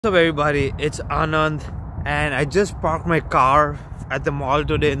What's up everybody, it's Anand and I just parked my car at the mall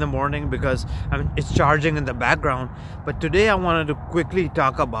today in the morning because it's charging in the background. But today I wanted to quickly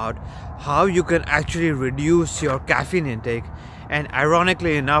talk about how you can actually reduce your caffeine intake. And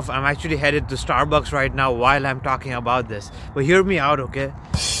ironically enough, I'm actually headed to Starbucks right now while I'm talking about this. But hear me out, okay?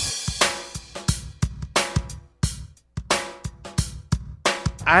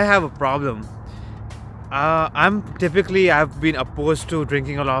 I have a problem. I've been opposed to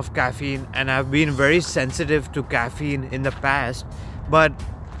drinking a lot of caffeine, and I've been very sensitive to caffeine in the past. But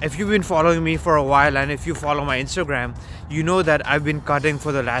if you've been following me for a while, and if you follow my Instagram, you know that I've been cutting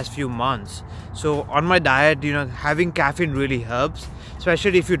for the last few months. So on my diet, having caffeine really helps,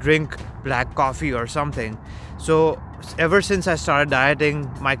 especially if you drink black coffee or something. So ever since I started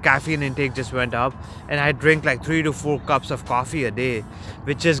dieting, my caffeine intake just went up, and I drink like 3 to 4 cups of coffee a day,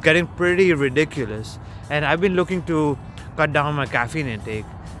 which is getting pretty ridiculous. And I've been looking to cut down my caffeine intake.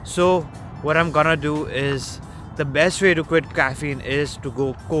 So what I'm gonna do is, the best way to quit caffeine is to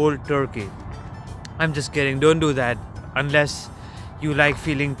go cold turkey. I'm just kidding, don't do that unless you like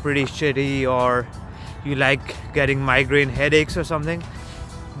feeling pretty shitty or you like getting migraine headaches or something.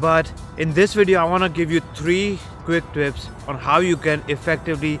 But in this video, I want to give you 3 quick tips on how you can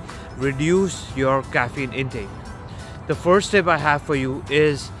effectively reduce your caffeine intake. The first tip I have for you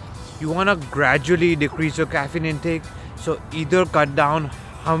is you want to gradually decrease your caffeine intake. So either cut down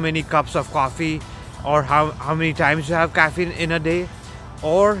how many cups of coffee or how many times you have caffeine in a day,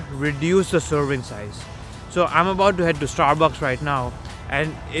 or reduce the serving size. So I'm about to head to Starbucks right now,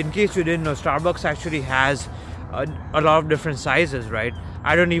 and in case you didn't know, Starbucks actually has a lot of different sizes, right?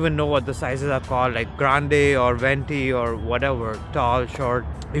 I don't even know what the sizes are called, like grande or venti or whatever, tall, short.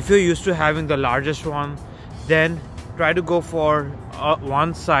 If you're used to having the largest one, then try to go for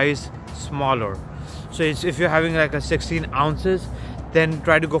one size smaller. So if you're having like a 16 ounces, then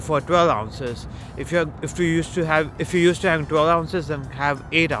try to go for 12 ounces. If you're used to having 12 ounces, then have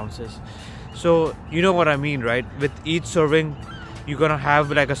 8 ounces. So you know what I mean, right? With each serving, you're gonna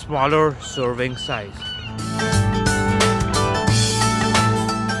have like a smaller serving size.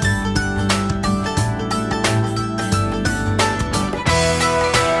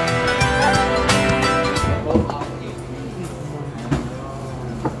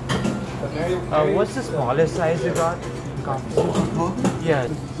 What's the smallest size you got? Yeah.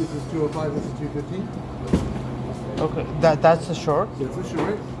 This is 205, this is 215. Okay, that's the short? That's the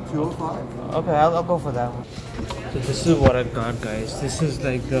short, 205. Okay, I'll go for that one. So this is what I got, guys. This is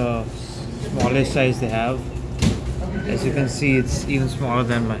like the smallest size they have. As you can see, it's even smaller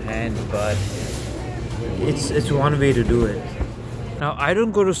than my hand, but it's one way to do it. Now, I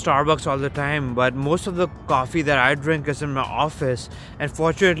don't go to Starbucks all the time, but most of the coffee that I drink is in my office. And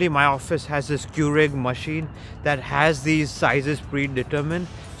fortunately, my office has this Keurig machine that has these sizes predetermined.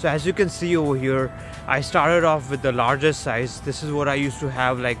 So as you can see over here, I started off with the largest size. This is what I used to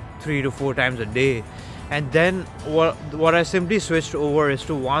have like 3 to 4 times a day. And then what I simply switched over is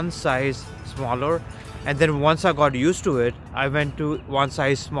to one size smaller. And then once I got used to it, I went to one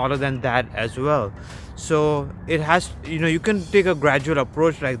size smaller than that as well. So it has, you can take a gradual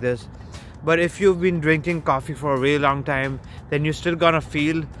approach like this. But if you've been drinking coffee for a really long time, then you're still gonna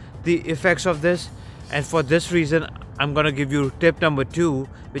feel the effects of this. And for this reason, I'm gonna give you tip number 2,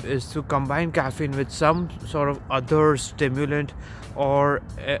 which is to combine caffeine with some sort of other stimulant or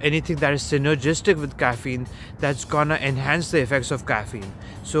anything that is synergistic with caffeine that's gonna enhance the effects of caffeine.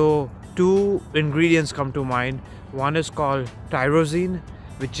 So 2 ingredients come to mind. One is called tyrosine,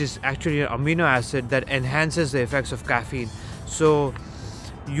 which is actually an amino acid that enhances the effects of caffeine. So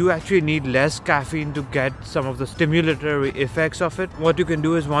you actually need less caffeine to get some of the stimulatory effects of it. What you can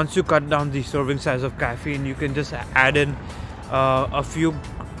do is, once you cut down the serving size of caffeine, you can just add in a few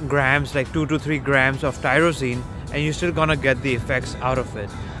grams, like 2 to 3 grams of tyrosine, and you're still gonna get the effects out of it.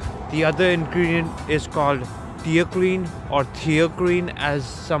 The other ingredient is called theacrine, or theacrine as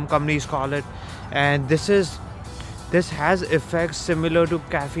some companies call it, and this has effects similar to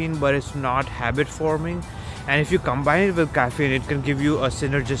caffeine, but it's not habit forming. And if you combine it with caffeine, it can give you a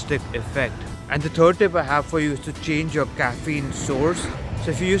synergistic effect. And the third tip I have for you is to change your caffeine source.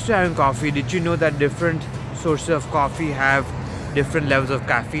 So if you're used to having coffee, did you know that different sources of coffee have different levels of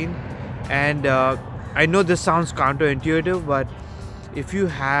caffeine? And I know this sounds counterintuitive, but if you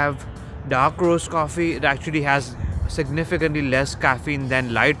have dark roast coffee, it actually has significantly less caffeine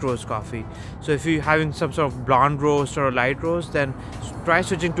than light roast coffee. So if you're having some sort of blonde roast or a light roast, then try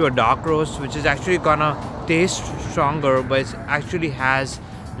switching to a dark roast, which is actually gonna taste stronger, but it actually has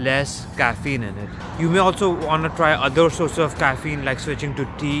less caffeine in it. You may also want to try other sources of caffeine, like switching to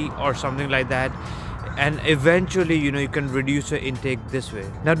tea or something like that. and eventually, you know, you can reduce your intake this way.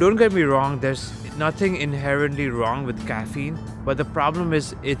 Now, don't get me wrong, there's nothing inherently wrong with caffeine, but the problem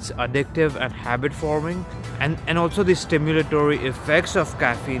is it's addictive and habit forming, and also the stimulatory effects of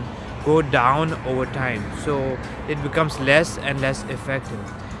caffeine go down over time, so it becomes less and less effective.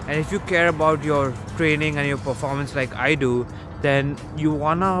 And if you care about your training and your performance like I do, then you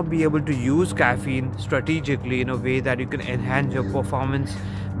wanna be able to use caffeine strategically in a way that you can enhance your performance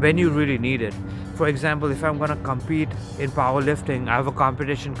when you really need it. For example, if I'm gonna compete in powerlifting, I have a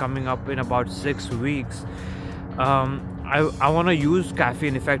competition coming up in about 6 weeks. I want to use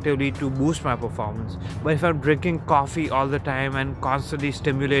caffeine effectively to boost my performance. But if I'm drinking coffee all the time and constantly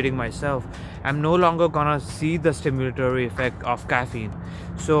stimulating myself, I'm no longer gonna see the stimulatory effect of caffeine.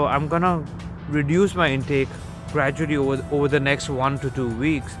 So I'm gonna reduce my intake gradually over the next 1 to 2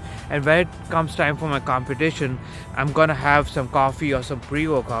 weeks. And when it comes time for my competition, I'm gonna have some coffee or some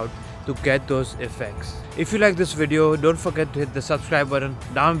pre-workout to get those effects. If you like this video, don't forget to hit the subscribe button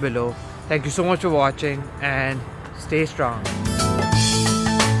down below. Thank you so much for watching, and stay strong.